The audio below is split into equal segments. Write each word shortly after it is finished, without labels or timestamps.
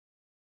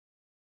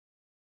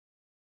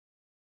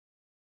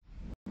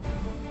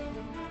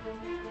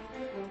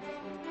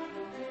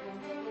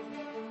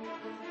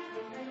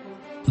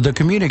The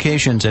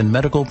Communications and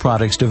Medical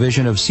Products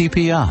Division of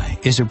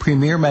CPI is a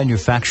premier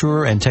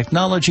manufacturer and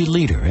technology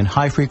leader in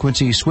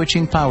high-frequency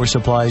switching power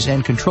supplies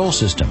and control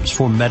systems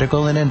for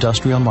medical and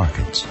industrial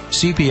markets.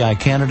 CPI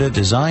Canada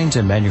designs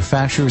and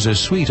manufactures a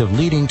suite of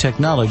leading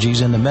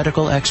technologies in the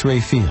medical X-ray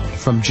field,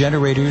 from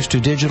generators to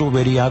digital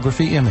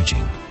radiography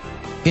imaging.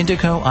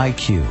 Indico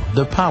IQ,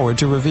 the power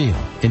to reveal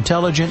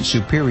intelligent,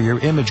 superior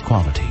image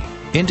quality.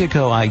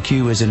 Indico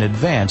IQ is an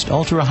advanced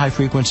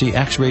ultra-high-frequency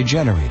X-ray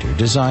generator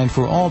designed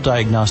for all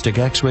diagnostic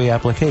X-ray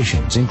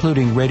applications,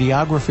 including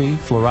radiography,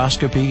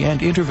 fluoroscopy, and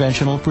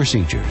interventional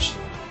procedures.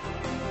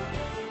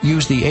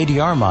 Use the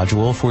ADR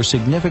module for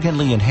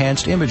significantly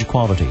enhanced image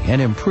quality and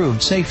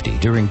improved safety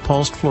during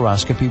pulsed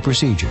fluoroscopy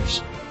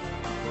procedures.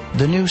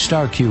 The new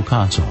StarQ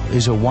console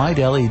is a wide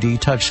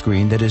LED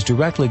touchscreen that is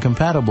directly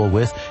compatible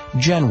with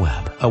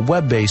GenWeb, a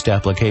web-based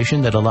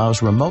application that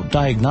allows remote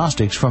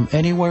diagnostics from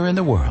anywhere in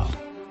the world.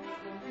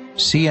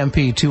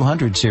 CMP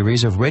 200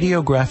 series of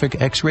radiographic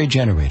X-ray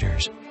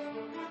generators.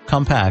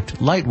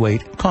 Compact,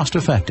 lightweight,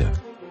 cost-effective.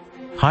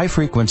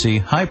 High-frequency,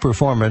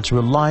 high-performance,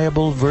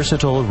 reliable,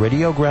 versatile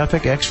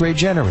radiographic X-ray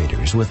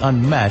generators with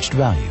unmatched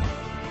value.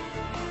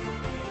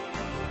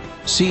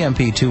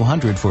 CMP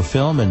 200 for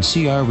film and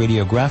CR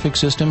radiographic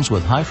systems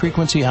with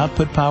high-frequency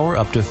output power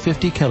up to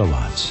 50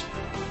 kilowatts.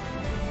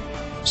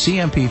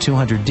 CMP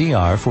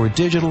 200DR for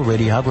digital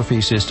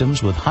radiography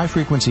systems with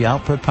high-frequency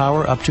output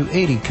power up to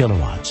 80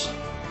 kilowatts.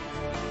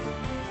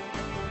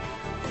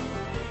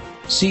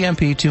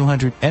 CMP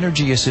 200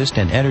 Energy Assist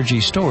and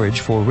Energy Storage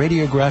for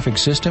radiographic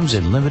systems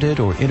in limited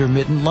or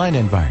intermittent line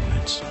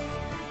environments.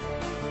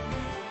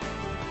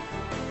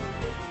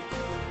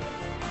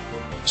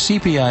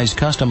 CPI's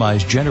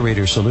customized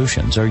generator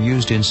solutions are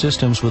used in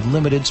systems with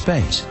limited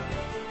space.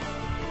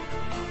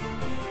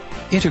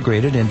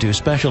 Integrated into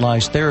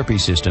specialized therapy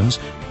systems,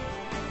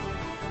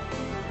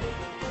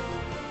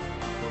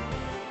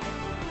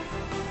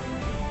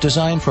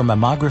 designed for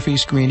mammography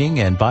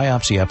screening and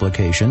biopsy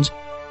applications,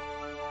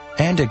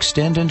 and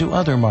extend into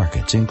other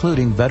markets,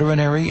 including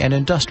veterinary and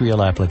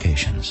industrial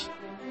applications.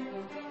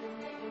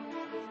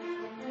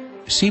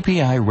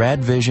 CPI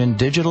RadVision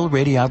Digital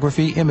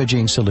Radiography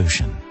Imaging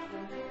Solution.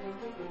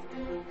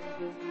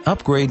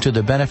 Upgrade to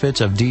the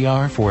benefits of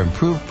DR for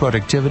improved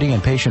productivity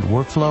and patient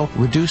workflow,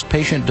 reduced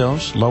patient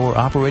dose, lower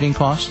operating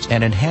costs,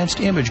 and enhanced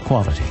image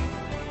quality.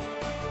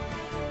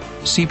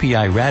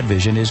 CPI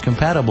RadVision is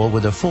compatible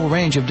with a full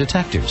range of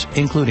detectors,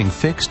 including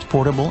fixed,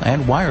 portable,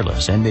 and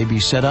wireless, and may be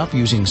set up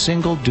using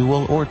single,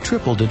 dual, or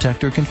triple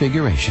detector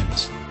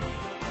configurations.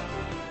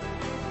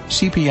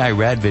 CPI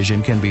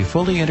RadVision can be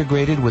fully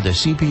integrated with a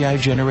CPI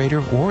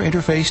generator or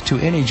interface to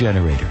any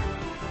generator.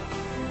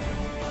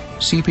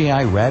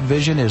 CPI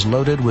RadVision is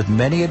loaded with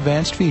many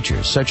advanced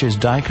features such as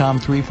DICOM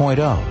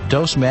 3.0,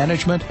 dose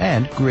management,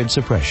 and grid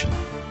suppression.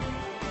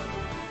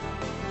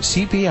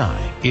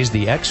 CPI is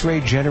the X-ray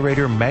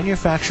generator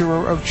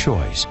manufacturer of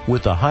choice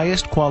with the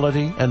highest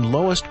quality and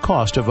lowest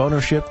cost of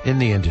ownership in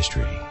the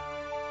industry.